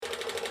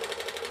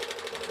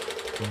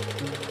Hi,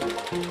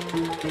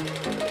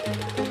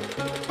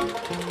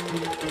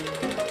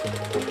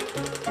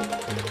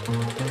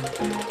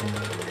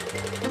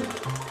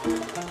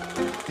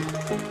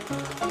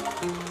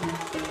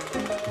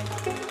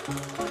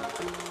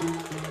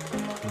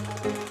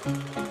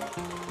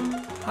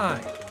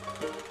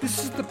 this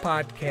is the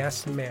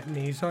podcast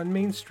Matinees on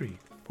Main Street,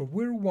 where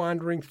we're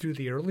wandering through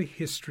the early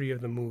history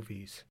of the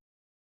movies.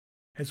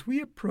 As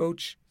we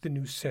approach the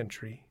new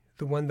century,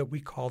 the one that we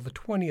call the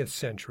 20th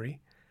century,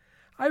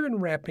 I've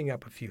been wrapping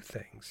up a few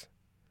things.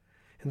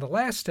 In the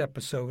last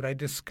episode, I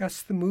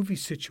discussed the movie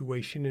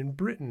situation in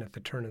Britain at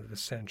the turn of the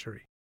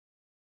century.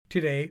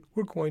 Today,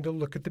 we're going to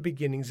look at the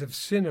beginnings of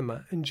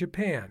cinema in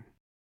Japan.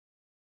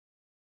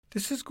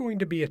 This is going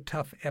to be a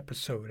tough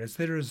episode as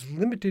there is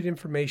limited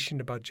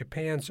information about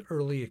Japan's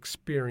early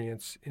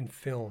experience in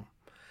film,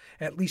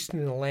 at least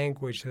in the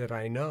language that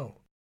I know.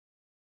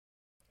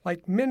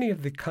 Like many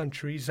of the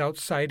countries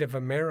outside of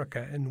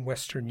America and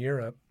Western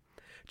Europe,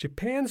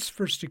 Japan's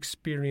first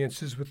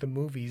experiences with the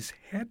movies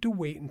had to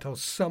wait until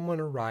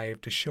someone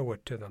arrived to show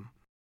it to them.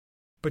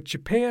 But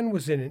Japan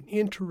was in an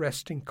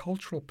interesting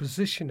cultural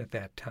position at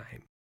that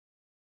time.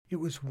 It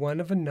was one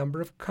of a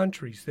number of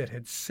countries that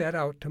had set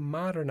out to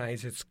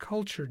modernize its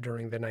culture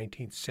during the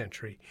 19th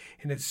century,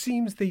 and it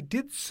seems they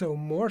did so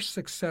more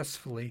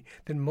successfully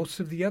than most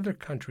of the other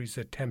countries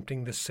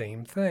attempting the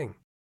same thing.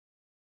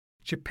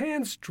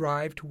 Japan's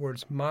drive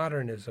towards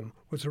modernism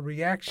was a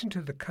reaction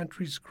to the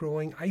country's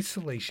growing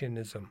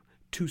isolationism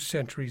 2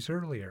 centuries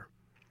earlier.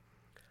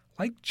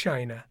 Like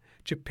China,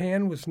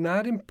 Japan was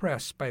not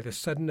impressed by the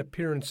sudden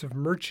appearance of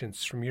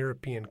merchants from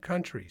European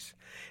countries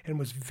and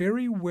was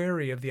very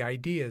wary of the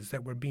ideas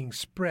that were being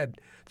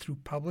spread through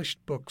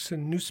published books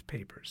and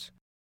newspapers.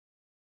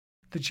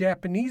 The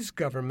Japanese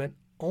government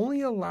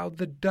only allowed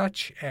the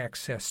Dutch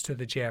access to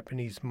the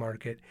Japanese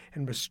market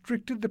and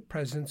restricted the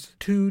presence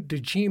to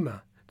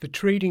Dejima, the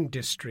trading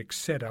district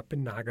set up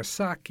in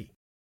Nagasaki.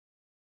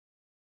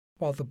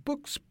 While the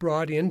books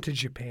brought into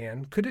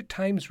Japan could at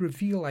times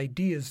reveal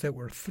ideas that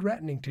were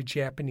threatening to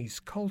Japanese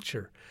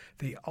culture,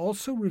 they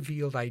also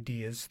revealed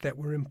ideas that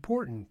were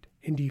important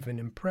and even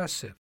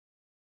impressive.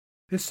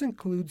 This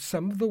includes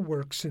some of the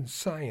works in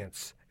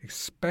science,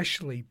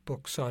 especially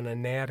books on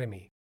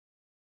anatomy.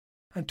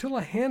 Until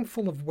a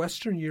handful of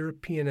Western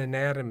European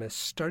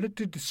anatomists started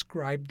to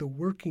describe the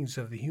workings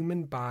of the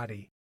human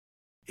body,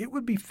 it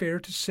would be fair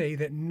to say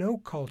that no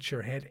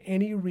culture had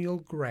any real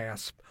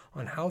grasp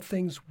on how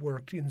things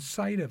worked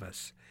inside of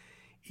us,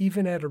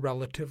 even at a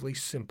relatively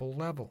simple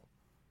level.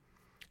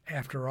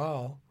 After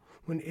all,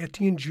 when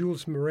Etienne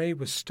Jules Marais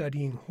was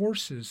studying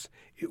horses,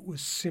 it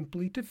was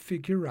simply to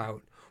figure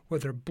out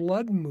whether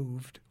blood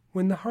moved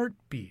when the heart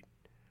beat,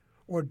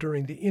 or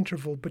during the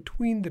interval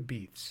between the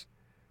beats.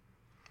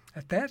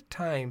 At that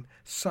time,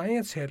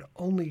 science had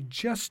only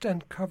just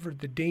uncovered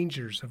the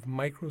dangers of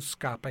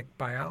microscopic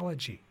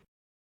biology.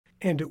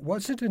 And it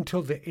wasn't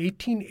until the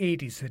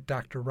 1880s that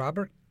Dr.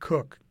 Robert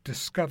Koch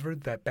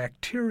discovered that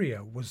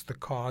bacteria was the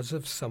cause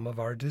of some of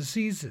our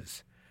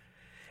diseases.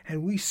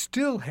 And we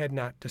still had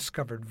not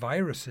discovered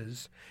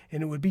viruses,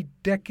 and it would be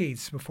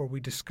decades before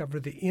we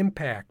discovered the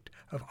impact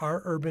of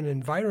our urban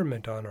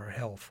environment on our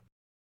health.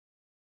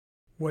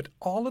 What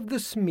all of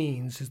this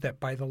means is that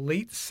by the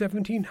late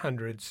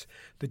 1700s,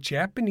 the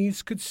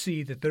Japanese could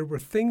see that there were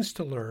things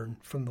to learn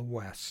from the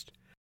West.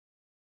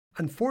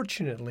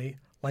 Unfortunately,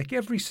 like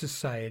every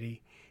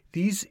society,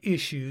 these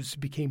issues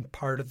became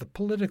part of the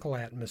political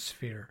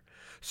atmosphere,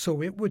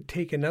 so it would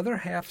take another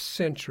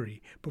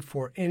half-century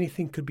before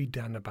anything could be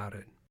done about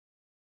it.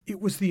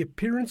 It was the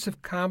appearance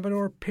of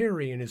Commodore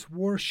Perry and his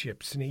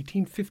warships in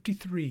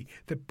 1853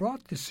 that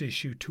brought this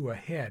issue to a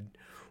head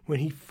when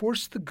he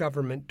forced the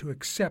government to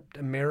accept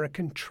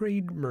American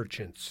trade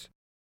merchants.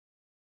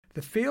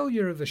 The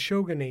failure of the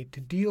shogunate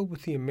to deal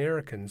with the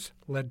Americans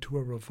led to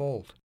a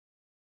revolt.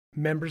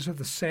 Members of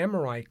the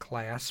samurai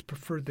class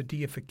preferred the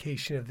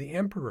deification of the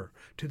emperor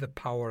to the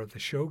power of the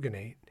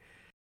shogunate.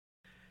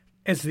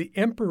 As the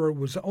emperor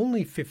was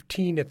only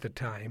 15 at the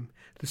time,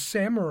 the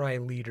samurai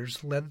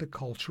leaders led the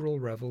Cultural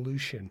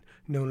Revolution,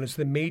 known as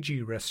the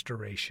Meiji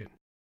Restoration.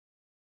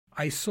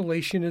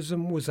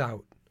 Isolationism was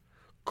out.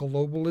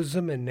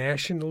 Globalism and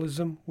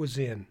nationalism was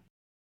in.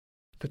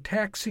 The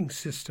taxing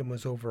system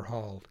was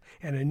overhauled,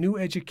 and a new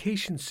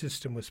education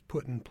system was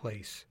put in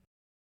place.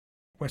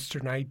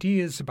 Western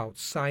ideas about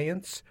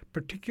science,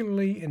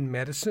 particularly in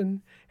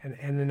medicine and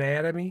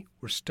anatomy,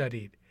 were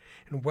studied,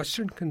 and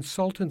Western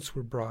consultants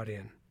were brought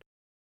in.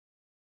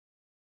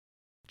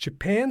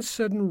 Japan's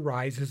sudden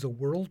rise as a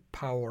world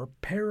power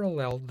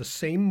paralleled the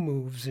same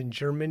moves in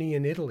Germany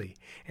and Italy,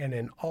 and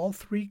in all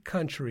 3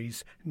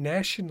 countries,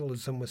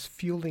 nationalism was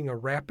fueling a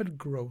rapid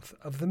growth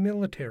of the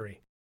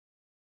military.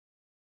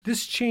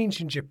 This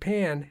change in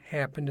Japan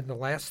happened in the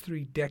last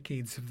 3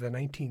 decades of the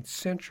 19th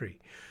century,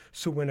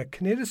 so when a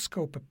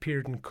kinetoscope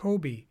appeared in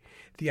Kobe,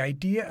 the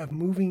idea of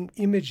moving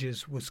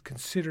images was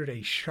considered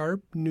a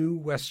sharp new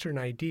Western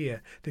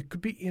idea that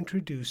could be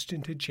introduced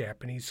into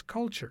Japanese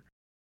culture.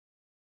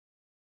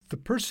 The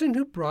person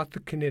who brought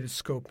the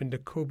kinetoscope into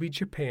Kobe,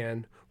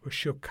 Japan, was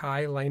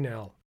Shokai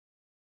Leinell.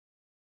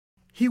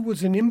 He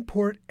was an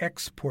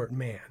import-export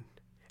man,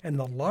 and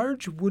the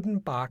large wooden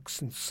box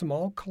and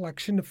small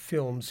collection of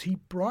films he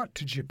brought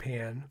to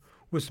Japan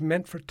was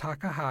meant for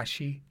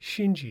Takahashi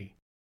Shinji.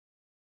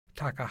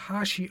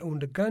 Takahashi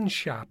owned a gun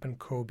shop in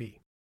Kobe.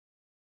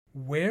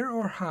 Where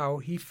or how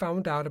he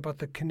found out about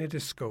the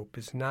kinetoscope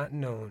is not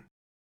known,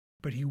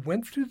 but he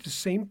went through the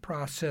same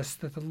process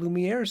that the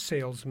Lumiere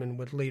salesmen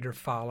would later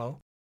follow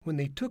when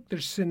they took their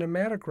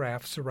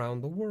cinematographs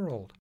around the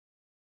world.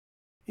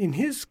 In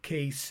his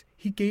case,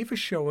 he gave a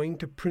showing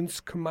to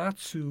Prince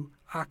Komatsu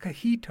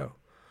Akihito,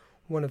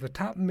 one of the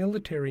top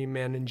military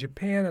men in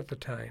Japan at the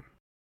time.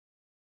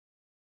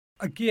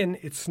 Again,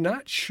 it's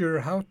not sure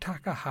how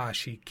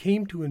Takahashi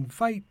came to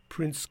invite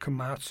Prince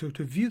Komatsu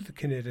to view the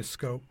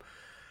kinetoscope,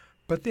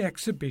 but the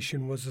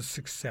exhibition was a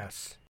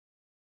success.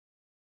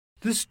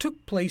 This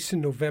took place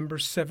in November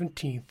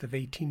 17th of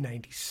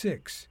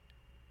 1896.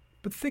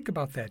 But think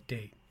about that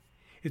date.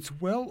 It's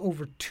well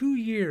over 2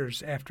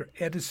 years after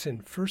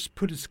Edison first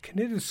put his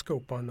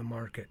kinetoscope on the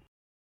market.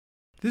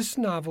 This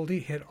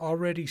novelty had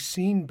already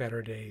seen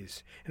better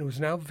days and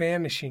was now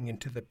vanishing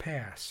into the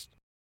past.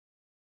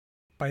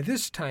 By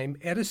this time,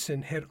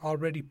 Edison had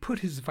already put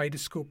his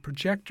Vitascope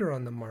projector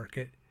on the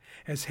market,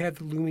 as had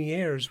the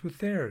Lumieres with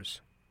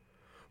theirs.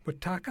 What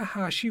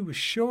Takahashi was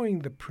showing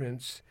the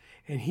prince,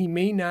 and he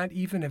may not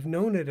even have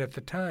known it at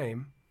the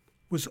time,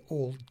 was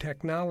old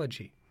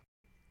technology.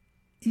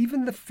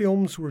 Even the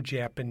films were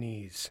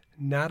Japanese,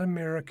 not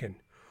American,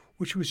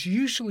 which was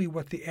usually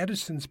what the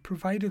Edisons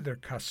provided their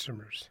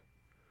customers.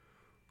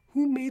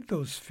 Who made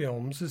those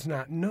films is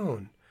not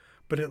known,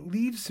 but it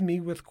leaves me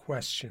with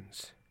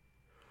questions.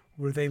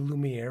 Were they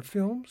Lumiere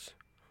films,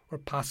 or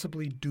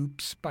possibly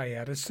dupes by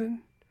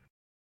Edison?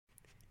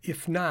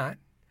 If not,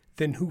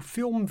 then who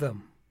filmed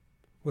them?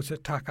 Was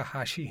it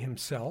Takahashi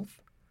himself?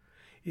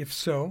 If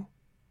so,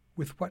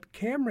 with what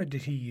camera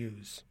did he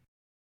use?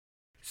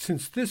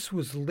 Since this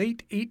was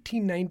late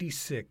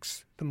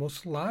 1896, the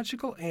most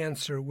logical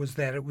answer was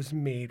that it was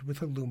made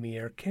with a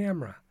Lumiere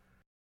camera.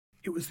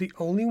 It was the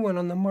only one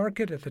on the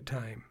market at the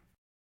time.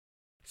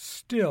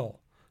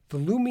 Still, the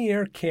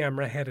Lumiere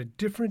camera had a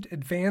different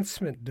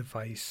advancement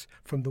device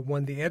from the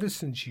one the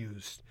Edisons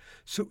used,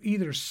 so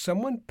either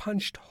someone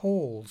punched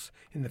holes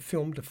in the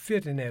film to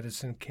fit an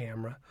Edison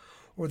camera,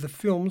 or the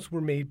films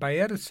were made by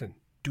Edison,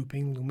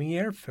 duping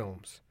Lumiere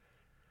films.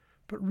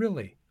 But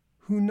really,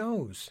 who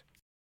knows?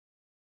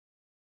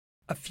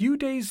 A few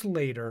days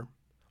later,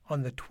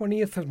 on the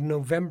 20th of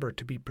November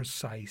to be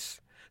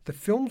precise, the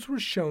films were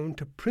shown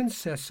to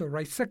Princess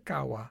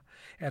Arasakawa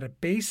at a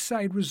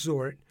bayside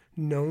resort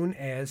known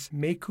as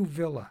Meiku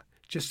Villa,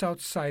 just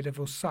outside of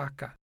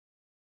Osaka.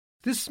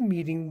 This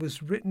meeting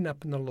was written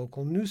up in the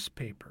local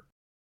newspaper.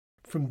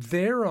 From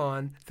there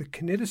on, the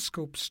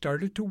kinetoscope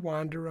started to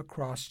wander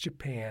across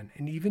Japan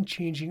and even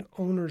changing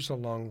owners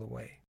along the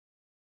way.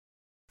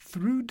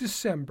 Through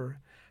December,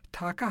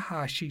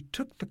 Takahashi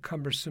took the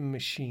cumbersome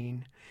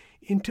machine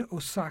into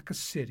Osaka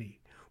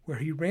City, where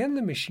he ran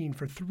the machine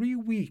for 3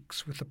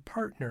 weeks with a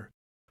partner,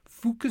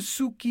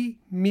 Fukusuke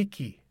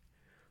Miki.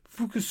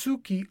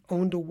 Fukusuke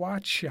owned a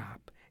watch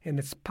shop, and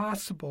it's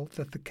possible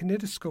that the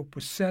kinetoscope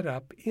was set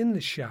up in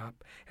the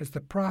shop as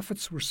the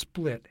profits were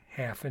split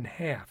half and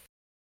half.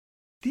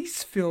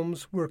 These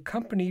films were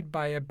accompanied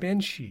by a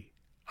benshi,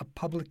 a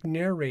public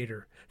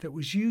narrator that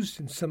was used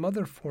in some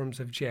other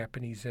forms of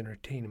Japanese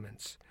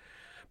entertainments.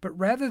 But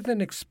rather than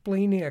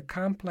explaining a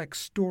complex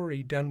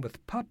story done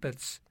with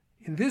puppets,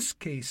 in this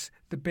case,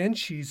 the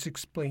benshis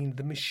explained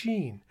the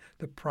machine,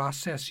 the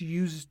process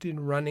used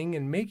in running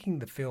and making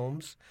the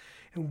films,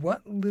 and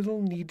what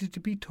little needed to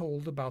be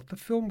told about the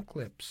film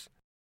clips.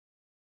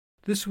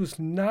 This was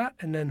not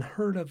an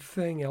unheard-of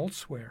thing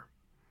elsewhere.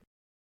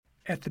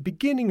 At the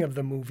beginning of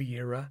the movie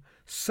era,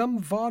 some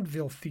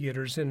vaudeville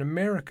theaters in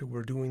America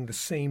were doing the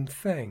same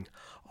thing,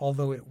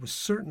 although it was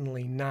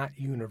certainly not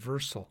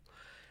universal.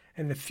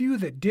 And the few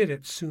that did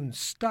it soon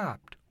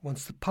stopped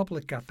once the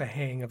public got the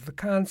hang of the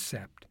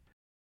concept.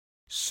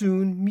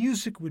 Soon,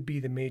 music would be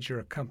the major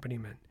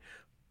accompaniment.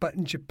 But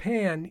in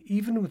Japan,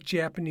 even with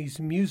Japanese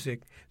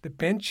music, the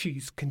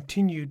benshis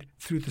continued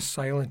through the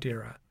silent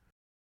era.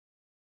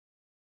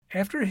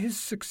 After his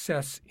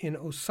success in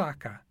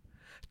Osaka,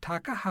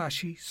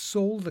 Takahashi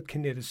sold the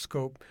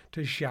kinetoscope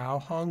to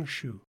Zhao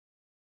Hongshu.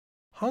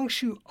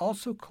 Hongshu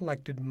also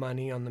collected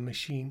money on the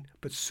machine,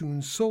 but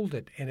soon sold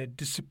it, and it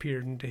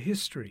disappeared into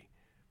history.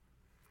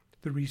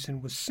 The reason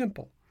was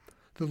simple.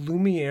 The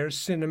Lumiere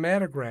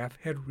cinematograph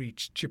had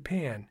reached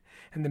Japan,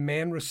 and the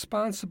man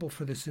responsible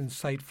for this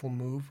insightful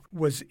move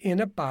was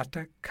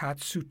Inabata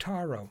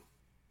Katsutaro.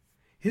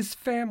 His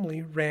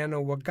family ran a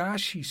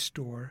wagashi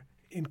store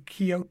in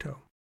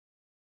Kyoto.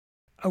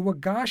 A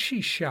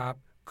wagashi shop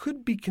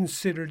could be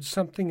considered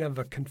something of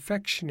a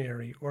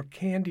confectionery or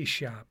candy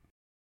shop.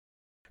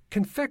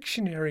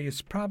 Confectionery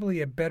is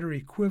probably a better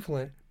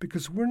equivalent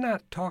because we're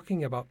not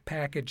talking about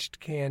packaged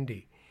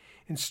candy.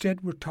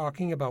 Instead, we're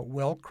talking about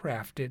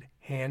well-crafted,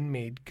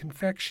 handmade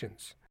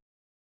confections.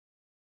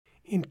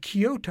 In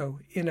Kyoto,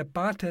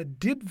 Inabata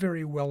did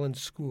very well in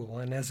school,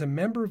 and as a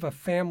member of a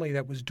family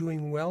that was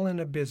doing well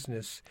in a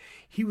business,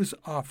 he was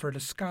offered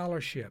a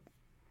scholarship.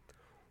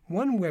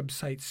 One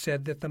website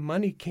said that the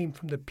money came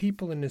from the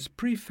people in his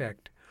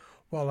prefect,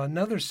 while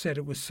another said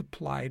it was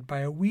supplied by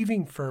a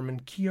weaving firm in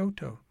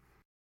Kyoto.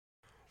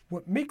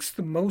 What makes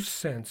the most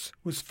sense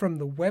was from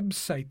the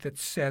website that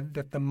said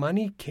that the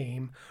money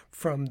came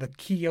from the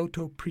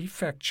Kyoto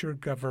prefecture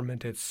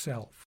government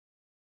itself.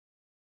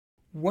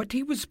 What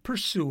he was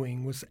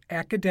pursuing was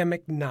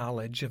academic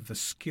knowledge of the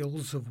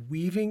skills of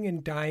weaving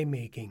and dye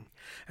making,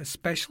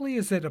 especially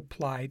as it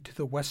applied to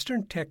the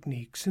Western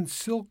techniques in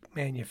silk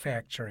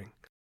manufacturing.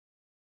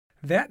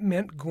 That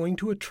meant going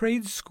to a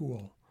trade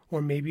school,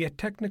 or maybe a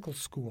technical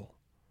school.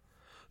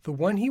 The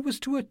one he was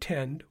to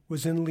attend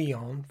was in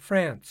Lyon,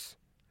 France,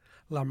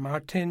 La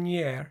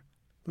Martinière,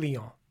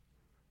 Lyon.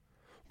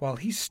 While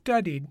he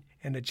studied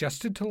and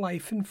adjusted to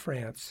life in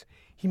France,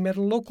 he met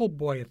a local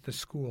boy at the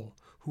school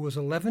who was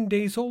 11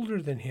 days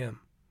older than him.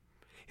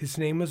 His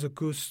name was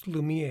Auguste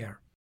Lumière.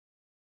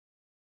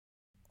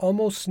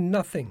 Almost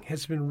nothing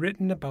has been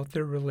written about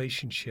their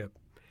relationship.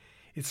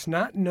 It's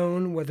not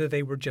known whether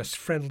they were just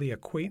friendly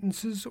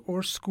acquaintances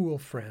or school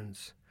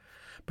friends.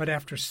 But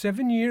after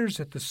 7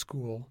 years at the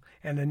school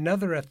and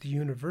another at the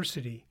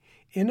university,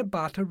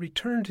 Inabata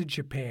returned to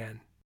Japan.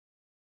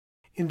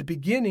 In the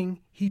beginning,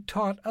 he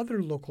taught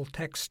other local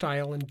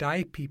textile and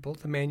dye people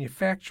the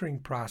manufacturing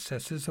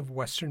processes of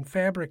Western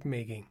fabric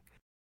making,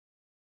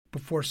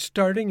 before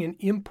starting an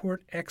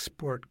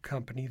import-export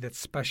company that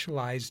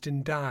specialized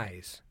in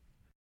dyes.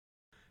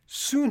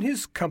 Soon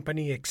his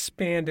company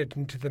expanded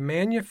into the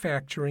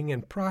manufacturing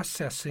and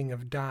processing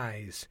of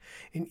dyes,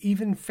 and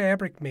even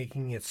fabric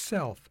making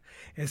itself,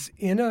 as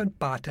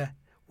Inabata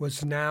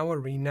was now a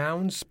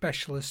renowned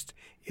specialist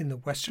in the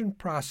Western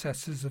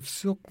processes of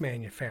silk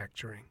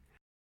manufacturing.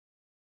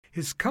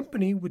 His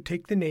company would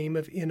take the name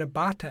of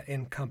Inabata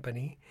 &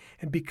 Company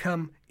and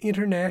become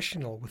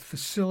international with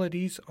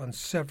facilities on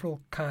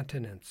several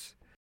continents.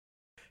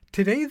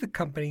 Today, the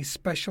company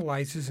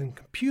specializes in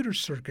computer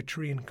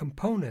circuitry and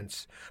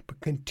components, but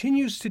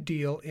continues to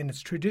deal in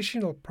its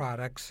traditional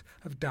products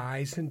of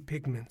dyes and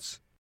pigments.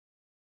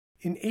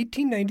 In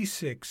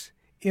 1896,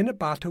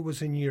 Inabata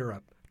was in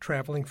Europe,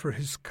 traveling for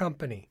his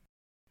company,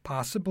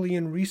 possibly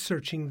in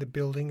researching the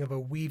building of a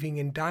weaving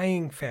and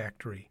dyeing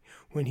factory,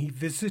 when he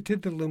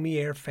visited the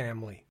Lumière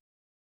family.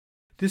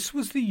 This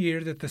was the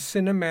year that the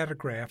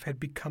cinematograph had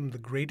become the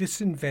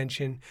greatest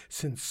invention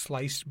since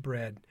sliced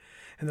bread,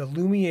 and the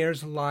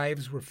Lumière's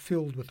lives were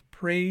filled with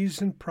praise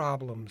and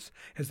problems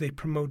as they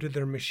promoted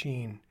their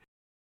machine.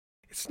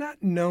 It's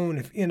not known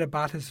if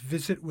Inabata's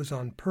visit was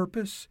on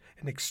purpose,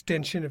 an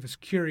extension of his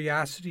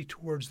curiosity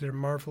towards their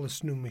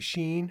marvelous new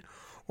machine,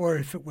 or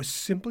if it was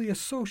simply a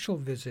social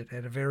visit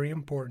at a very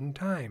important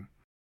time.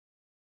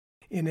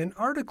 In an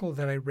article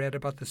that I read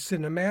about the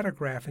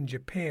cinematograph in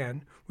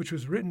Japan, which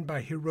was written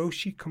by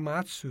Hiroshi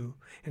Komatsu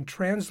and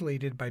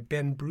translated by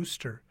Ben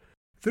Brewster,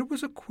 there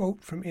was a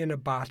quote from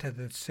Inabata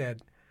that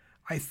said,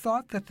 "I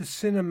thought that the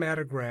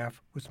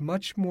cinematograph was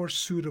much more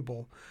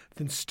suitable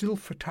than still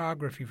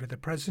photography for the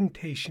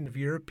presentation of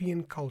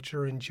European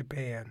culture in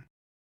Japan."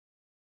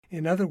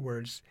 In other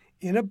words,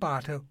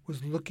 Inabata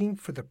was looking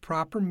for the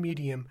proper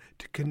medium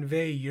to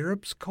convey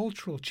Europe's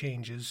cultural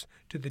changes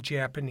to the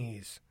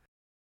Japanese.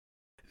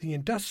 The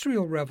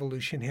Industrial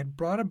Revolution had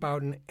brought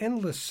about an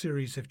endless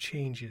series of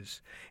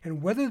changes,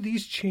 and whether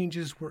these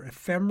changes were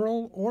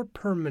ephemeral or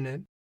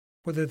permanent,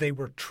 whether they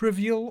were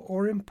trivial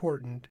or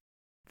important,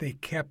 they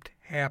kept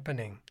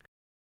happening.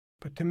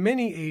 But to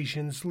many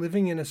Asians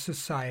living in a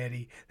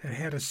society that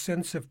had a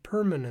sense of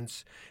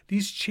permanence,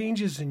 these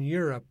changes in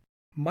Europe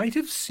might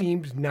have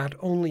seemed not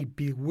only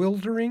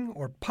bewildering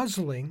or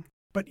puzzling,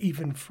 but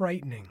even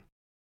frightening.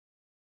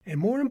 And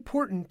more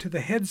important to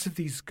the heads of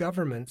these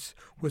governments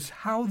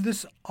was how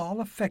this all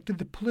affected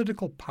the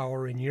political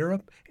power in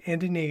Europe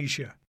and in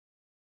Asia.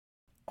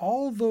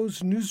 All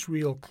those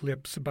newsreel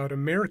clips about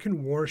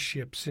American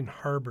warships in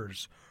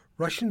harbors,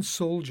 Russian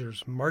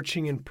soldiers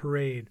marching in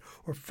parade,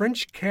 or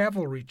French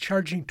cavalry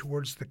charging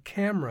towards the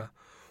camera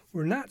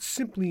were not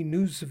simply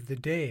news of the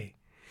day.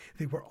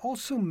 They were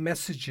also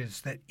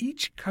messages that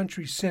each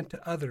country sent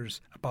to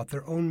others about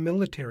their own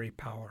military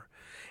power,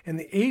 and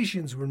the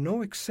Asians were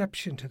no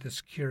exception to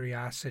this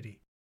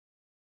curiosity.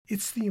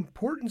 It's the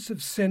importance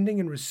of sending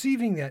and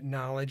receiving that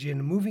knowledge in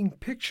a moving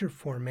picture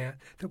format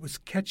that was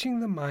catching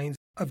the minds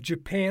of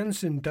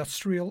Japan's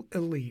industrial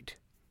elite.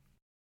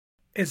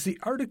 As the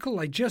article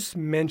I just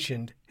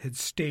mentioned had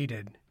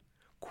stated,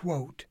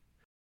 quote,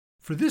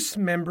 "For this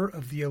member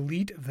of the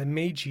elite of the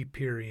Meiji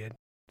period,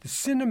 the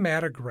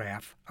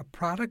cinematograph, a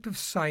product of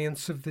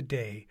science of the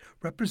day,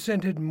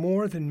 represented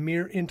more than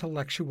mere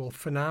intellectual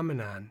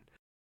phenomenon.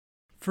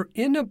 For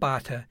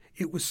Inabata,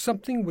 it was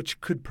something which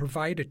could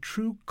provide a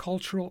true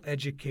cultural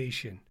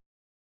education.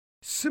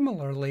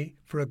 Similarly,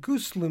 for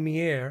Auguste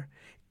Lumière,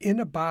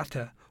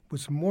 Inabata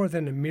was more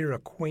than a mere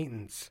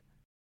acquaintance.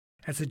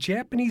 As a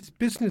Japanese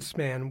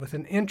businessman with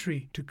an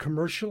entry to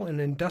commercial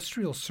and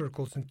industrial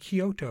circles in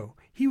Kyoto,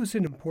 he was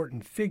an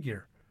important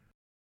figure.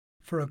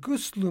 For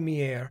Auguste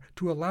Lumière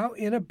to allow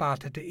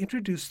Inabata to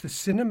introduce the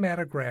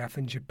cinematograph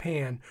in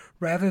Japan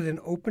rather than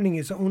opening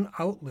his own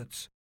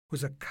outlets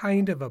was a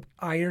kind of an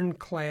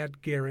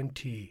ironclad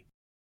guarantee."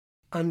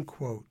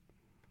 Unquote.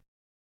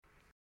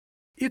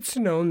 It's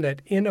known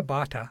that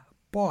Inabata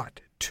bought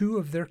 2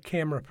 of their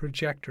camera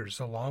projectors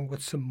along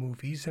with some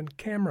movies and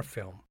camera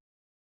film.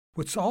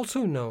 What's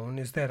also known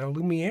is that a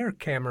Lumière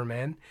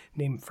cameraman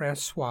named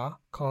François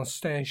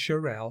Constant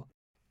Jurel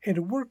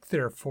had worked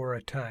there for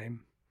a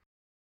time.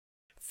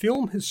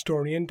 Film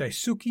historian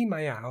Daisuke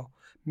Mayao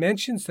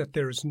mentions that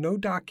there is no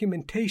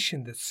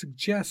documentation that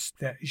suggests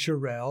that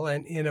Jurel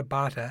and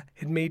Inabata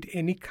had made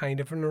any kind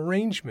of an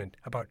arrangement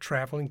about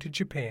traveling to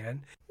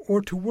Japan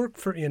or to work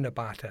for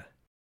Inabata.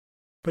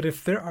 But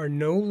if there are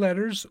no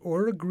letters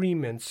or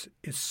agreements,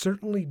 it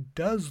certainly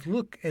does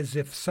look as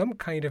if some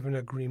kind of an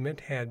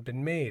agreement had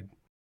been made.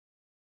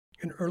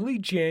 In early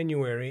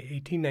January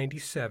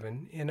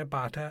 1897,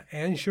 Inabata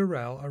and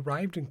Jurel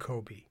arrived in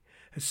Kobe,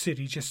 a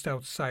city just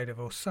outside of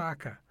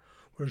Osaka,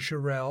 where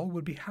Jurel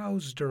would be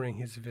housed during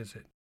his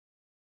visit.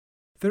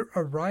 Their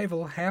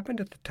arrival happened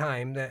at the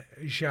time that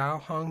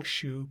Zhao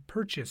Hongshu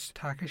purchased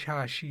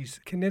Takahashi's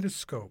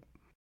kinetoscope,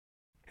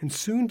 and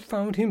soon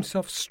found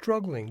himself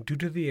struggling due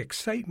to the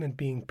excitement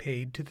being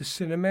paid to the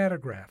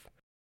cinematograph.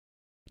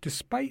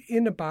 Despite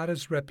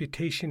Inabata's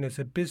reputation as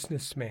a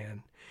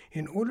businessman,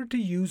 in order to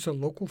use a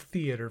local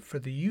theater for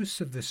the use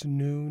of this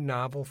new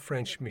novel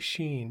French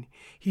machine,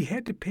 he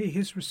had to pay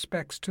his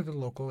respects to the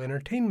local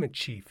entertainment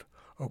chief,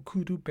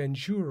 Okuda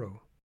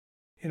Benjuro.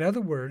 In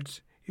other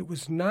words, it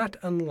was not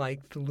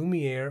unlike the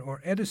Lumière or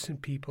Edison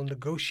people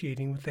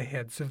negotiating with the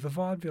heads of the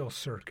vaudeville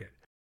circuit,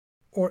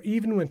 or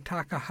even when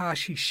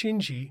Takahashi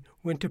Shinji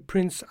went to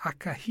Prince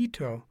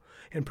Akihito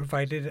and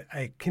provided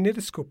a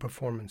kinetoscope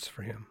performance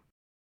for him.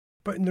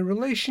 But in the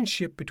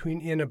relationship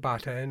between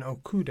Inabata and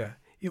Okuda,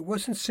 it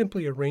wasn't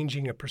simply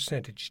arranging a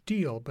percentage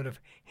deal, but of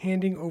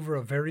handing over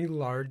a very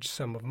large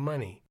sum of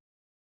money.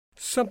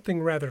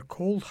 Something rather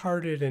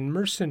cold-hearted and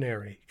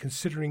mercenary,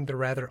 considering the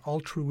rather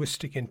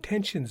altruistic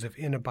intentions of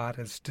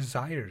Inabata's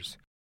desires.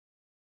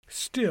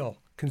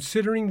 Still,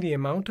 considering the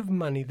amount of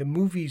money the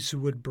movies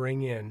would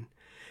bring in,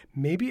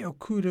 maybe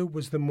Okuda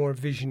was the more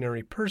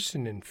visionary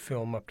person in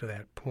film up to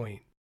that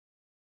point.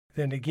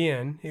 Then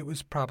again, it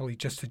was probably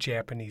just a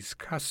Japanese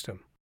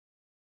custom.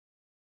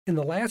 In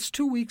the last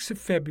 2 weeks of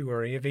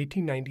February of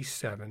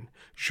 1897,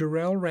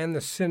 Jurel ran the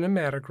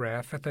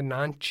cinematograph at the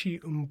Nanchi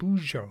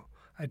Umbujo,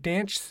 a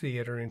dance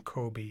theater in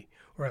Kobe,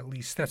 or at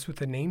least that's what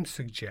the name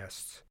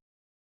suggests.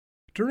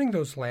 During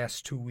those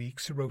last 2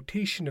 weeks, a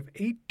rotation of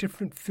 8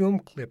 different film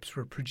clips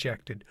were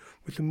projected,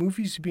 with the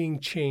movies being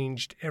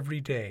changed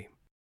every day.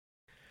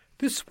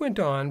 This went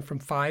on from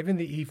 5 in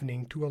the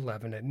evening to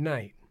 11 at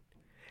night.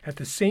 At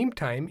the same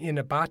time,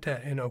 Inabata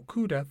and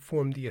Okuda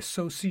formed the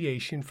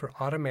Association for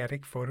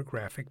Automatic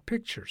Photographic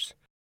Pictures.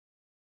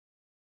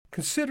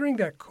 Considering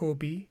that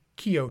Kobe,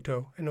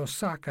 Kyoto, and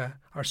Osaka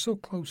are so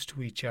close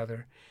to each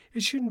other,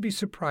 it shouldn't be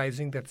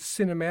surprising that the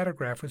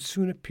cinematograph would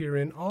soon appear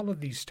in all of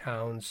these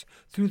towns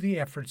through the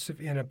efforts of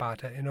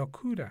Inabata and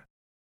Okuda.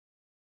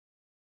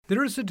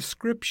 There is a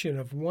description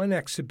of one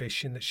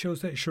exhibition that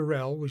shows that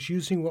Jurel was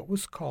using what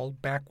was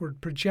called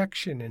backward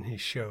projection in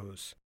his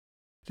shows.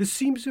 This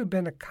seems to have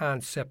been a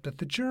concept that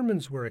the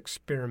Germans were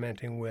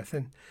experimenting with,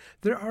 and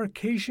there are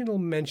occasional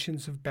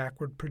mentions of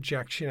backward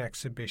projection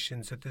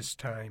exhibitions at this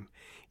time,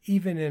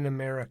 even in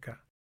America.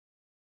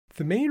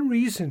 The main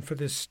reason for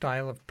this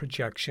style of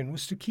projection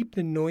was to keep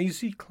the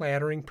noisy,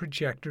 clattering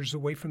projectors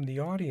away from the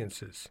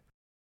audiences.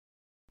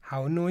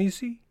 How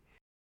noisy?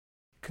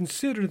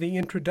 Consider the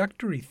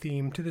introductory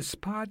theme to this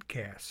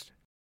podcast.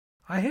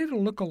 I had to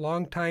look a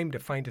long time to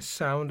find a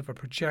sound of a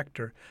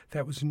projector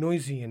that was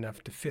noisy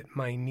enough to fit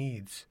my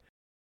needs.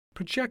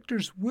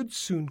 Projectors would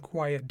soon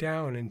quiet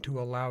down into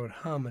a loud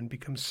hum and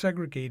become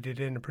segregated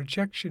in a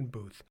projection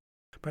booth,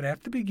 but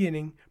at the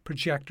beginning,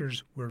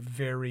 projectors were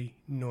very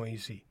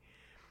noisy.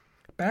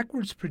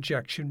 Backwards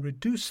projection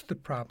reduced the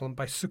problem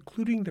by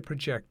secluding the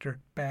projector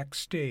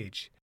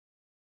backstage.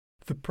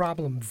 The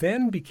problem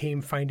then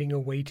became finding a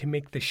way to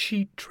make the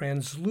sheet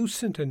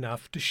translucent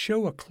enough to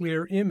show a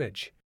clear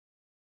image.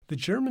 The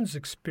Germans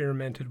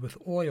experimented with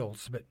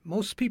oils, but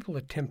most people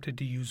attempted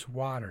to use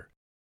water.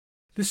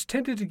 This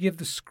tended to give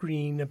the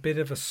screen a bit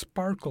of a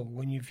sparkle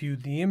when you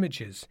viewed the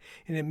images,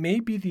 and it may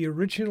be the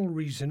original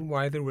reason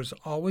why there was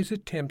always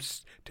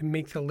attempts to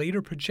make the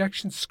later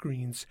projection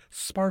screens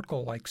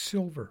sparkle like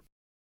silver.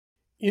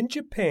 In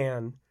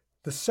Japan,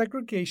 the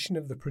segregation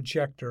of the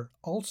projector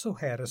also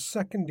had a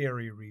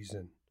secondary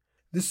reason.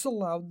 This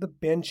allowed the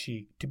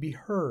benchi to be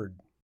heard.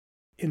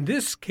 In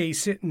this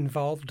case, it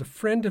involved a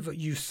friend of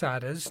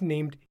Yusada's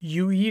named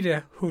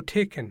Ueda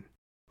Hoteken,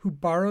 who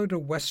borrowed a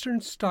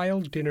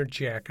Western-style dinner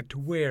jacket to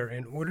wear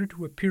in order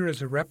to appear as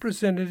a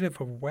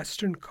representative of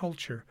Western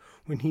culture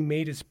when he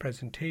made his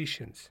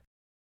presentations.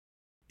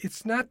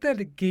 It's not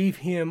that it gave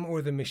him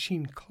or the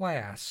machine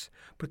class,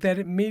 but that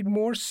it made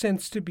more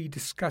sense to be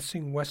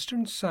discussing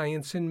Western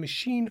science and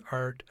machine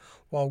art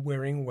while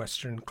wearing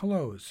Western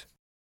clothes.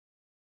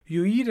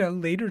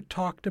 Ueda later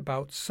talked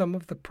about some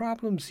of the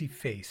problems he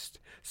faced,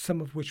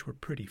 some of which were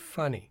pretty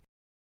funny.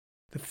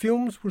 The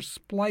films were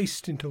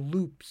spliced into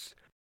loops,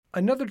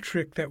 another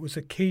trick that was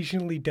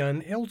occasionally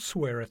done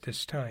elsewhere at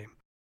this time.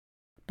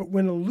 But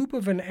when a loop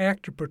of an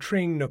actor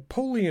portraying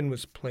Napoleon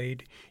was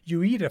played,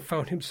 Ueda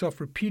found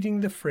himself repeating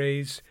the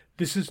phrase,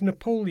 "This is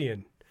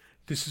Napoleon,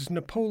 this is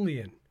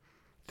Napoleon,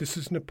 this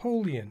is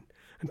Napoleon,"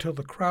 until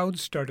the crowd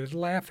started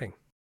laughing.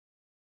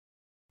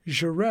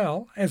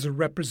 Jarrell, as a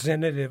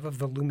representative of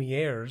the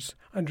Lumieres,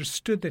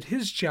 understood that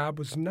his job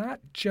was not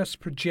just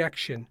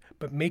projection,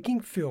 but making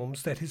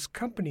films that his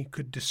company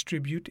could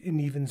distribute and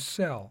even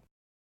sell.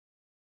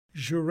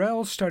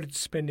 Jarrell started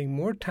spending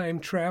more time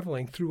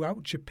traveling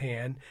throughout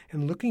Japan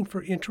and looking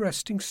for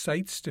interesting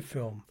sites to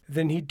film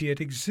than he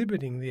did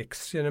exhibiting the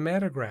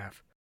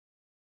cinematograph.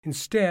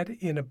 Instead,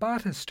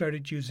 Inabata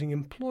started using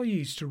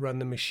employees to run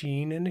the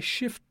machine, and a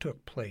shift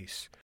took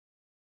place.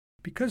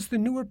 Because the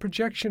newer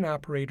projection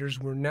operators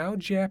were now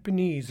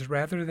Japanese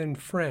rather than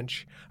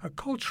French, a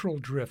cultural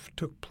drift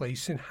took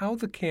place in how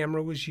the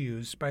camera was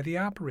used by the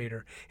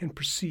operator and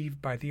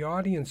perceived by the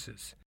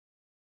audiences.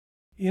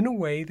 In a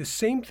way, the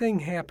same thing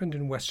happened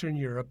in Western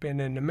Europe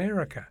and in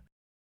America.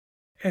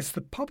 As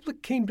the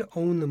public came to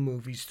own the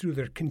movies through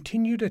their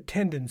continued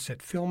attendance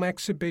at film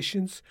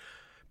exhibitions,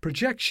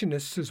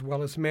 projectionists as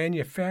well as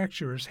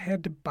manufacturers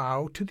had to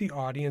bow to the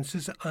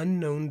audience's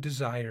unknown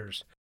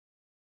desires.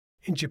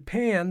 In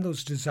Japan,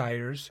 those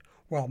desires,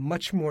 while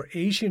much more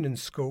Asian in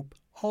scope,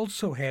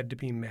 also had to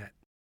be met.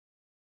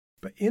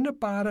 But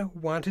Inabata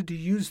wanted to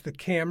use the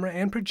camera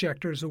and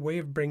projector as a way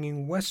of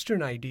bringing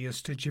Western ideas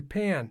to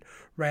Japan,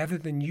 rather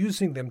than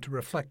using them to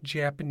reflect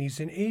Japanese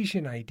and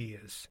Asian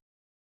ideas.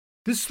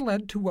 This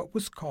led to what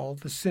was called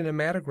the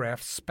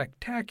cinematograph's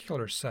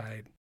spectacular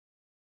side.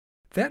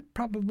 That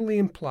probably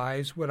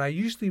implies what I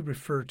usually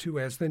refer to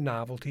as the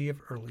novelty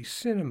of early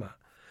cinema,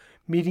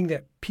 meaning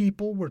that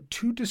people were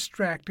too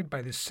distracted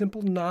by the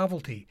simple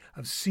novelty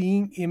of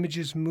seeing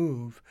images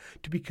move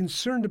to be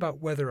concerned about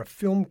whether a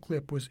film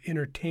clip was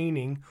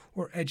entertaining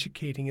or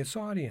educating its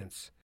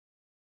audience.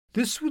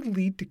 This would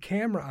lead to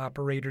camera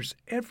operators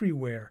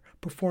everywhere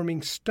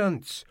performing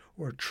stunts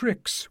or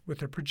tricks with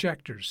their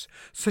projectors,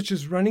 such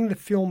as running the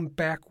film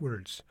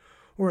backwards,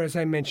 or as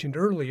I mentioned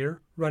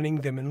earlier,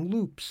 running them in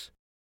loops.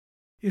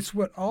 It's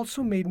what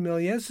also made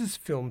Méliès's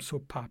films so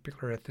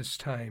popular at this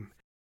time.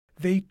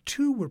 They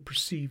too were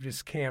perceived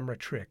as camera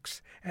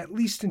tricks, at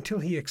least until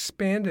he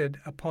expanded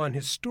upon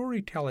his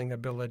storytelling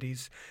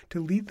abilities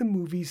to lead the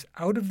movies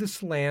out of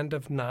this land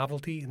of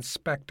novelty and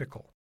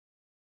spectacle.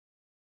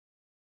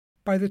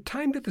 By the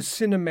time that the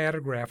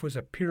cinematograph was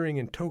appearing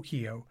in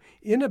Tokyo,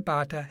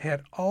 Inabata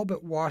had all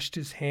but washed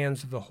his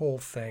hands of the whole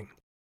thing.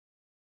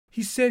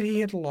 He said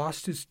he had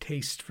lost his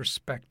taste for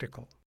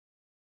spectacle.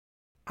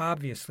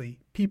 Obviously,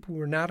 people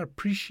were not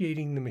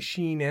appreciating the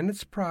machine and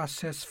its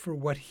process for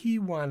what he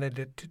wanted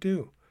it to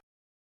do.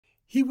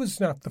 He was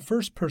not the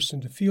first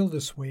person to feel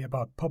this way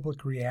about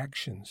public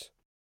reactions.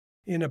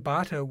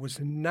 Inabata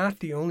was not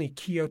the only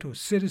Kyoto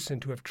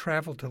citizen to have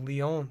traveled to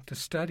Lyon to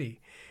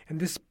study, and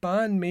this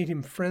bond made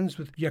him friends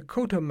with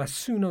Yokota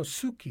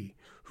Masunosuke,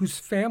 whose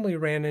family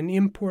ran an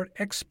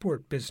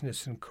import-export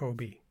business in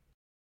Kobe.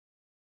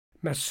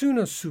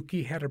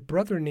 Masunosuke had a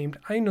brother named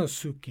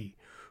Inosuke,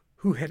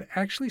 who had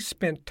actually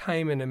spent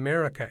time in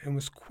America and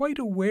was quite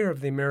aware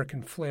of the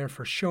American flair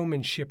for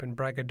showmanship and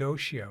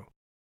braggadocio.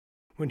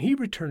 When he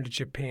returned to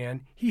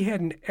Japan, he had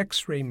an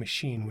X-ray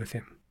machine with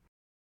him.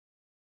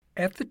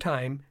 At the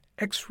time,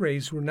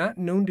 X-rays were not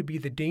known to be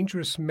the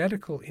dangerous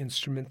medical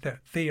instrument that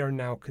they are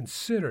now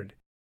considered.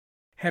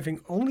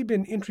 Having only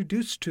been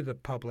introduced to the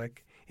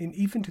public, and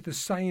even to the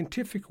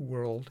scientific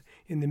world,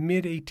 in the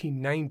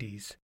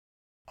mid-1890s,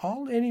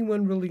 all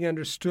anyone really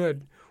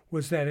understood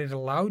was that it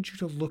allowed you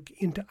to look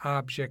into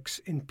objects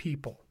and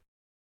people.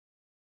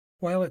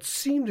 While it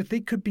seemed that they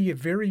could be a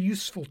very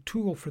useful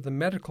tool for the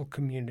medical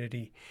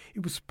community,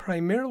 it was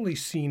primarily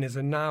seen as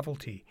a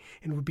novelty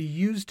and would be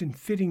used in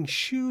fitting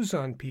shoes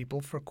on people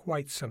for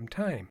quite some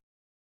time.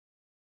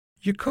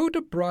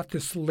 Yokota brought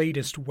this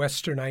latest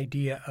Western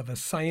idea of a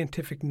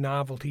scientific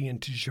novelty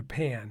into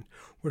Japan,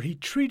 where he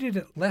treated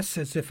it less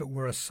as if it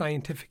were a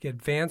scientific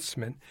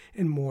advancement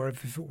and more as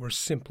if it were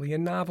simply a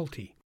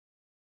novelty.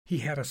 He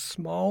had a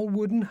small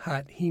wooden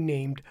hut he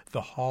named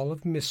the Hall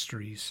of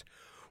Mysteries,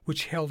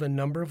 which held a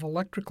number of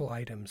electrical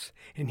items,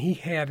 and he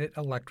had it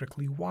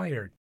electrically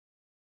wired.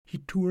 He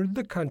toured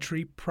the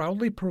country,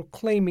 proudly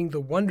proclaiming the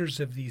wonders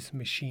of these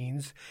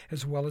machines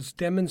as well as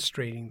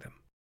demonstrating them.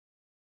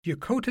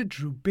 Yokota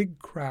drew big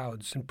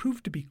crowds and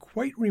proved to be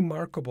quite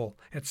remarkable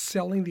at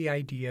selling the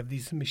idea of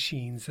these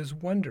machines as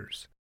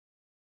wonders.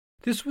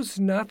 This was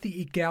not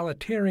the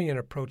egalitarian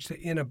approach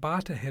that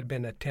Inabata had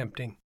been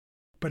attempting,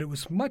 but it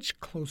was much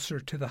closer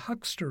to the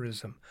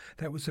hucksterism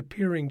that was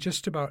appearing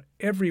just about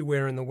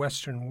everywhere in the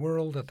Western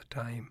world at the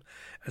time,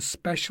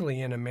 especially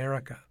in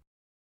America.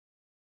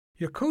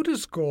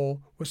 Yokota's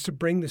goal was to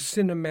bring the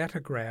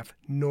cinematograph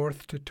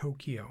north to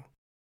Tokyo.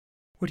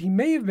 What he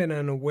may have been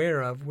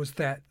unaware of was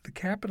that the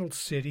capital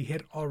city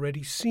had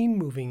already seen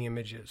moving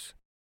images.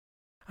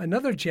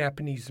 Another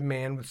Japanese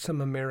man with some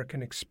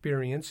American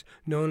experience,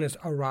 known as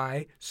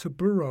Arai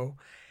Saburo,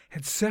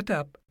 had set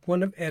up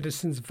one of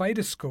Edison's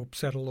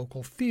vitascopes at a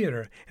local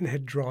theater and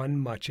had drawn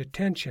much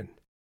attention.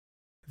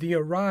 The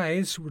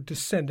Arais were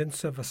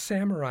descendants of a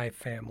samurai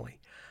family.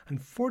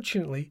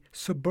 Unfortunately,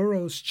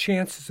 Saburo's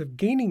chances of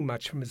gaining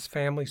much from his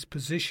family's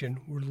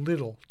position were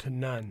little to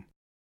none.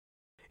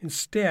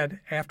 Instead,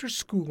 after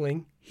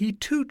schooling, he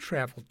too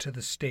traveled to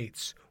the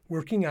States,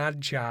 working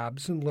odd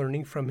jobs and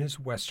learning from his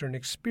Western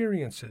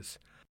experiences.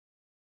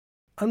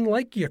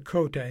 Unlike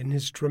Yokota in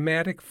his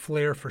dramatic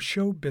flair for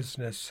show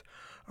business,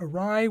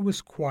 Arai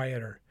was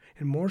quieter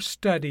and more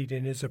studied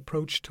in his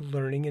approach to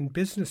learning and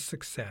business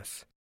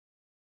success.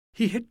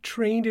 He had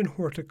trained in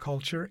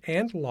horticulture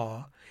and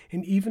law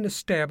and even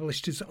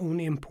established his own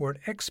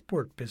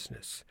import-export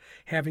business,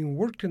 having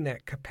worked in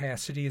that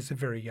capacity as a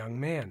very young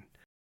man.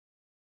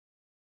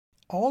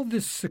 All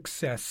this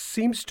success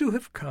seems to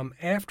have come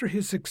after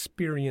his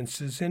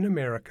experiences in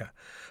America,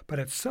 but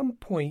at some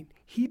point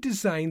he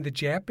designed the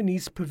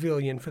Japanese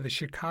pavilion for the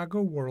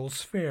Chicago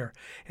World's Fair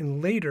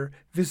and later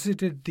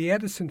visited the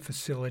Edison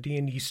facility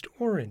in East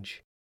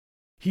Orange.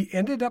 He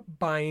ended up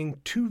buying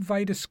 2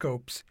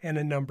 vitascopes and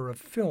a number of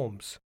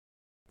films.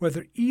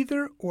 Whether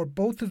either or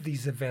both of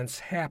these events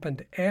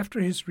happened after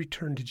his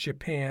return to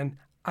Japan,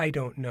 I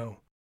don't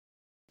know.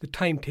 The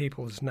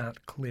timetable is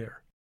not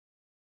clear.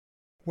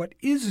 What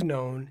is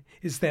known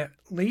is that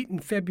late in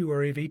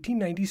February of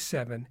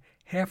 1897,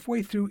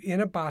 halfway through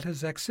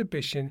Inabata's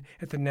exhibition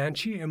at the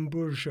Nanchi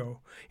Emburjo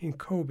in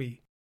Kobe,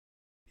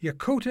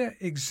 Yokota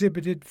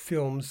exhibited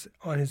films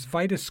on his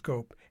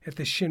vitascope at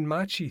the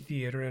Shinmachi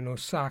Theater in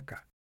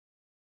Osaka.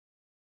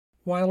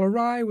 While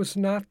Arai was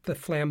not the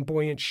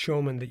flamboyant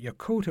showman that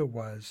Yokota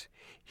was,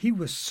 he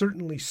was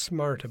certainly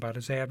smart about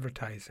his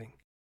advertising.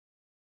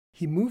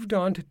 He moved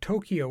on to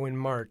Tokyo in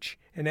March,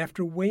 and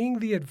after weighing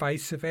the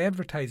advice of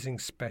advertising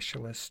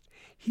specialists,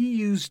 he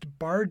used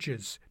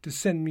barges to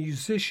send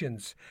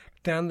musicians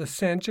down the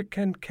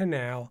Sanjikan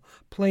Canal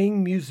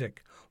playing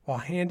music while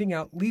handing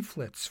out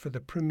leaflets for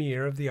the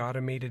premiere of the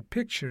automated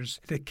pictures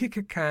at the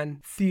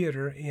Kikakan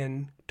Theater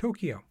in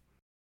Tokyo.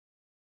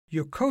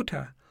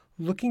 Yokota,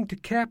 looking to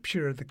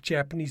capture the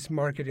Japanese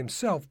market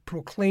himself,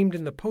 proclaimed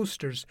in the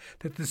posters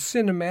that the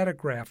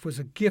cinematograph was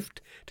a gift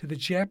to the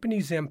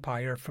Japanese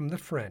Empire from the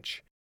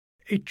French,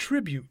 a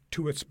tribute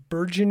to its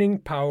burgeoning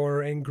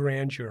power and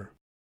grandeur.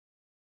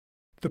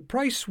 The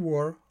price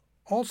war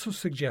also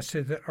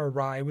suggested that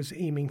Arai was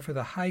aiming for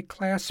the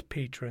high-class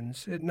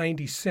patrons at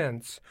 90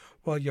 cents,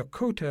 while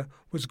Yokota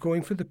was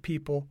going for the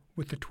people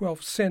with the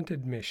 12-cent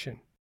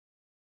admission.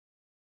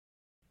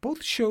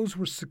 Both shows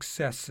were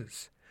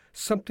successes,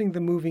 something the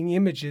moving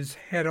images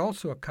had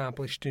also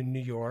accomplished in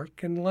New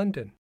York and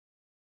London.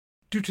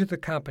 Due to the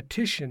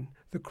competition,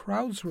 the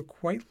crowds were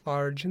quite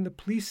large and the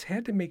police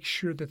had to make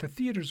sure that the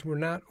theaters were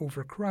not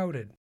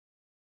overcrowded.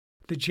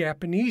 The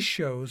Japanese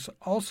shows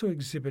also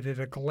exhibited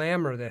a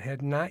glamour that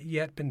had not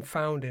yet been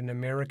found in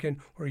American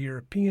or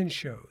European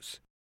shows.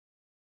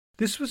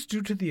 This was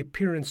due to the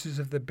appearances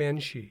of the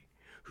benshi,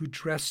 who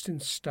dressed in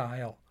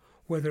style,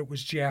 whether it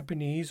was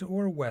Japanese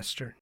or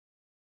Western.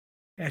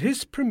 At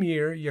his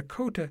premiere,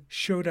 Yokota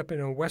showed up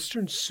in a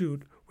Western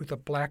suit with a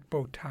black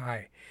bow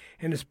tie,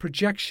 and his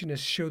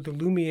projectionist showed the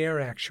Lumiere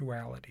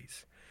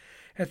actualities.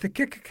 At the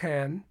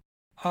Kikakan,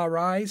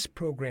 Arai's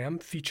program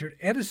featured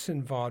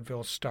Edison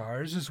vaudeville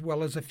stars as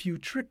well as a few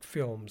trick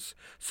films,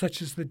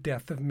 such as The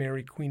Death of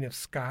Mary Queen of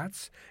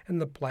Scots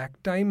and The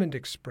Black Diamond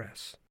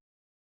Express.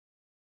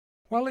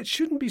 While it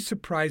shouldn't be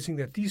surprising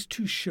that these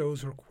 2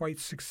 shows were quite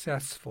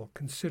successful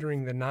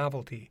considering the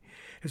novelty,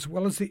 as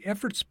well as the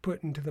efforts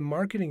put into the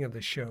marketing of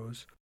the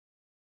shows,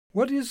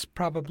 what is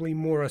probably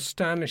more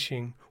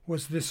astonishing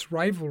was this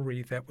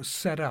rivalry that was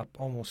set up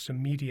almost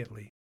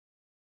immediately.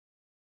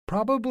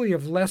 Probably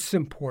of less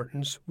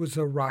importance was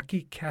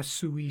Araki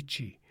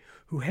Kasuichi,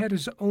 who had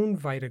his own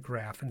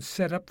Vitagraph and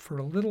set up for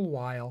a little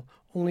while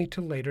only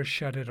to later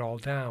shut it all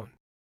down.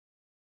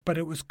 But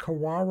it was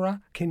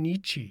Kawara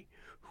Kenichi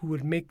who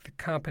would make the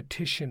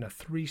competition a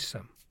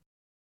threesome.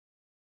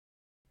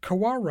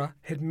 Kawara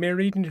had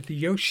married into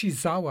the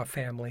Yoshizawa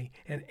family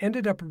and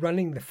ended up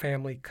running the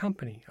family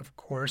company, of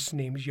course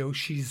named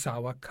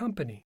Yoshizawa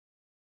Company.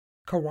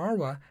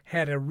 Kawara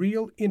had a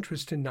real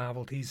interest in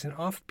novelties and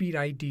offbeat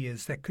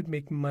ideas that could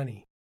make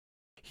money.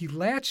 He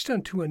latched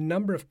onto a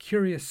number of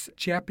curious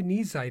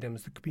Japanese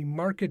items that could be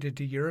marketed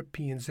to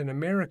Europeans and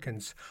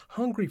Americans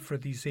hungry for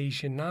these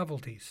Asian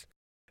novelties.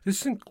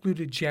 This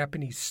included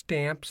Japanese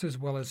stamps as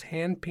well as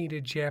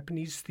hand-painted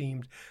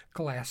Japanese-themed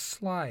glass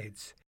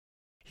slides.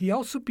 He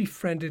also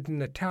befriended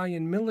an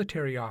Italian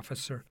military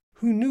officer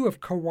who knew of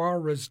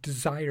Kawara's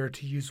desire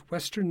to use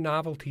Western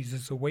novelties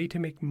as a way to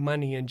make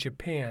money in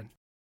Japan.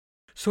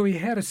 So he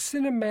had a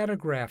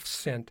cinematograph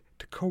sent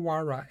to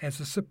Kawara as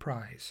a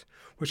surprise,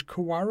 which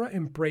Kawara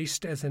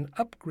embraced as an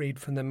upgrade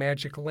from the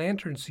magic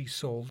lanterns he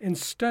sold and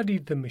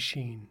studied the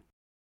machine.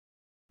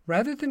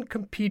 Rather than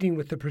competing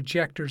with the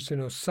projectors in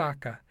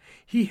Osaka,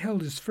 he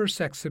held his first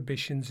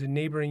exhibitions in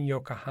neighboring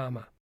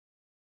Yokohama.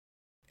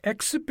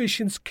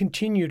 Exhibitions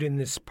continued in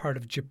this part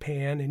of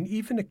Japan and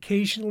even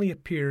occasionally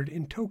appeared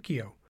in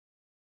Tokyo.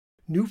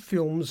 New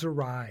films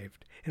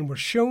arrived and were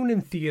shown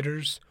in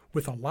theaters,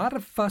 with a lot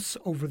of fuss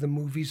over the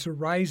movies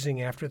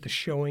arising after the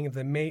showing of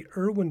the May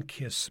Irwin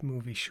Kiss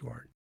movie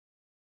short.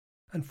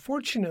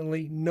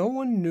 Unfortunately, no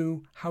one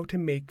knew how to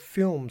make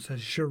films, as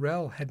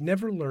Jarrell had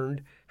never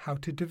learned how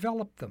to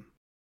develop them.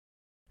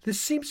 This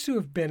seems to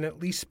have been at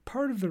least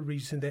part of the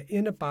reason that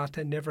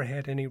Inabata never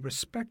had any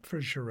respect for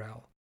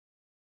Jarrell.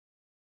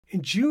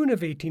 In June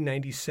of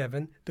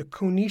 1897, the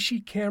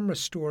Konishi Camera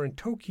Store in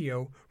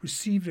Tokyo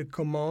received a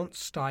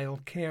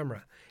Gaumont-style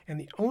camera, and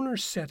the owner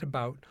set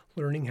about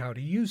learning how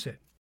to use it.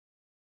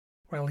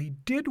 While he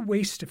did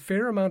waste a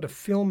fair amount of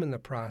film in the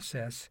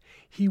process,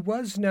 he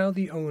was now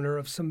the owner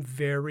of some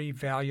very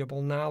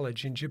valuable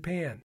knowledge in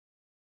Japan.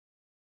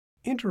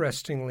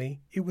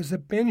 Interestingly, it was a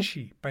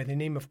benshi by the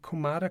name of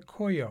Komada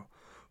Koyo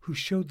who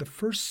showed the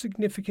first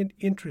significant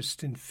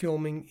interest in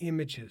filming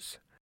images.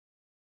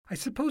 I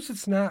suppose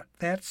it's not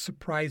that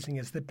surprising,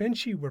 as the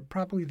benshi were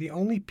probably the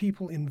only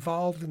people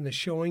involved in the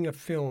showing of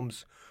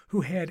films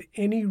who had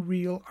any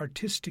real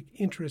artistic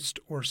interest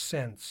or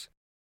sense.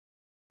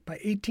 By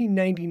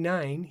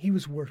 1899, he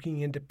was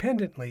working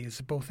independently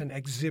as both an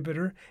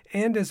exhibitor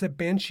and as a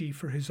benshi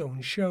for his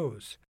own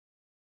shows.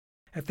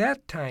 At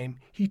that time,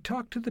 he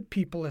talked to the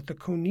people at the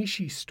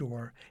Konishi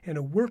store, and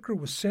a worker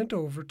was sent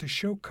over to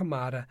show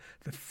Komada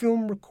the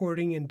film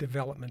recording and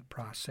development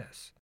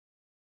process.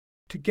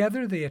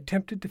 Together, they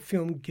attempted to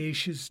film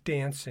geishas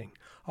dancing,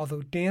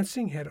 although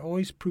dancing had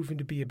always proven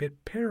to be a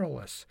bit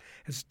perilous,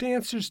 as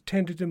dancers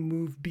tended to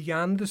move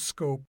beyond the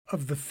scope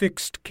of the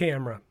fixed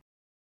camera.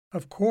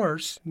 Of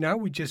course, now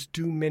we just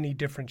do many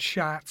different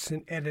shots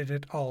and edit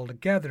it all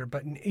together,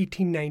 but in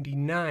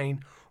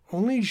 1899,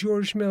 only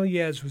Georges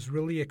Méliès was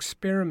really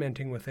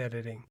experimenting with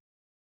editing.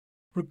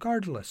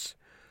 Regardless,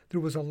 there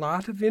was a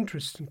lot of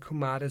interest in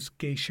Komada's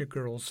Geisha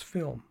Girls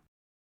film.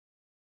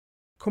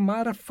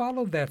 Komada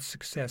followed that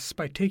success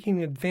by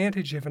taking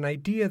advantage of an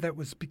idea that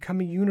was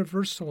becoming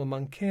universal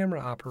among camera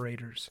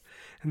operators,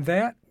 and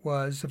that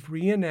was of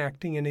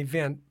reenacting an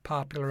event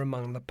popular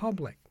among the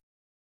public.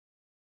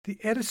 The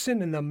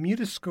Edison and the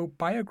Mutoscope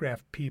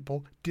Biograph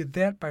people did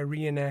that by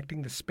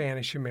reenacting the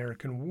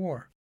Spanish-American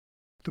War.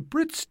 The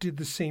Brits did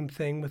the same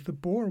thing with the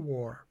Boer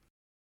War,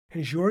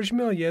 and Georges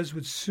Méliès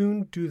would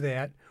soon do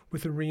that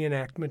with a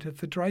reenactment of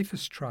the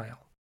Dreyfus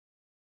trial.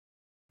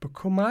 But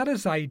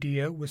Komada's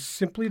idea was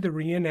simply the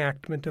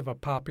reenactment of a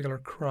popular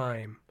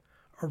crime,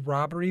 a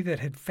robbery that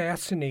had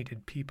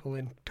fascinated people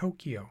in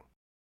Tokyo.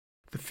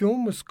 The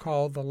film was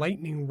called The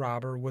Lightning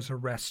Robber Was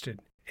Arrested,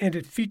 and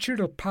it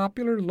featured a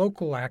popular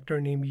local actor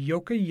named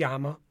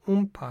Yokoyama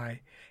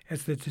Unpai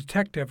as the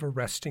detective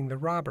arresting the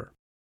robber.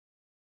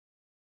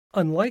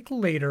 Unlike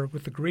later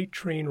with the Great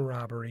Train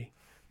Robbery,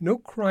 no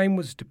crime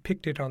was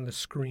depicted on the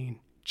screen,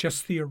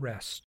 just the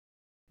arrest.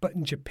 But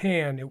in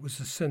Japan, it was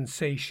a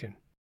sensation.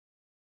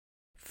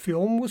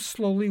 Film was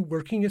slowly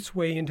working its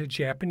way into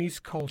Japanese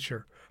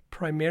culture,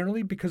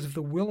 primarily because of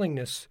the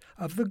willingness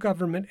of the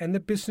government and the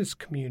business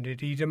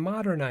community to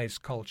modernize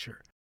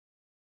culture.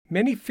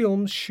 Many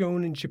films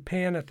shown in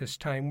Japan at this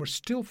time were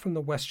still from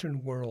the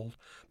Western world,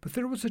 but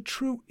there was a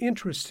true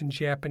interest in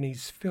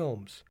Japanese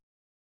films.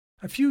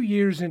 A few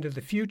years into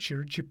the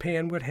future,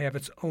 Japan would have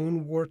its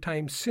own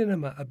wartime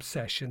cinema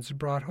obsessions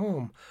brought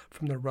home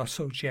from the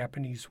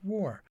Russo-Japanese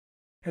War,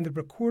 and the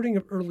recording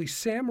of early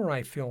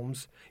samurai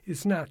films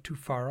is not too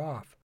far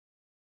off.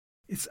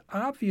 It's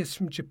obvious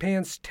from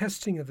Japan's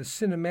testing of the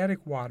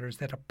cinematic waters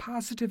that a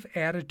positive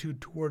attitude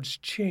towards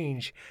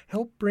change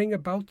helped bring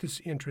about this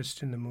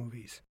interest in the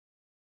movies.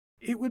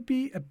 It would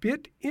be a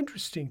bit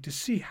interesting to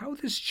see how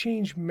this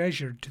change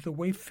measured to the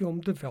way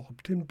film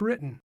developed in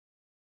Britain.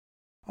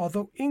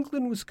 Although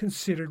England was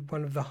considered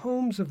one of the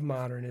homes of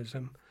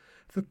modernism,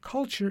 the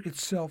culture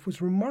itself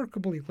was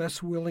remarkably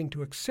less willing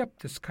to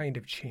accept this kind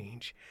of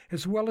change,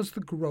 as well as the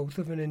growth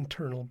of an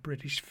internal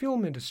British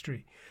film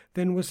industry,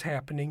 than was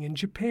happening in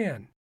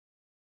Japan.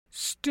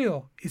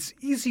 Still, it's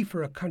easy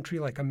for a country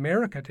like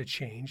America to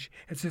change,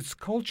 as its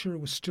culture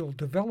was still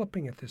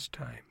developing at this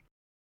time.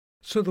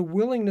 So the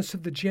willingness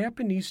of the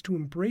Japanese to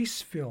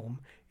embrace film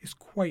is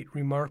quite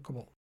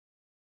remarkable.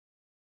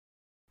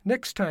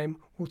 Next time,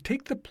 we'll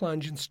take the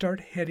plunge and start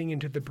heading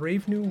into the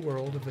brave new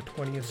world of the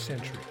 20th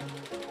century.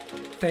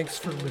 Thanks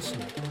for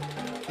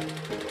listening.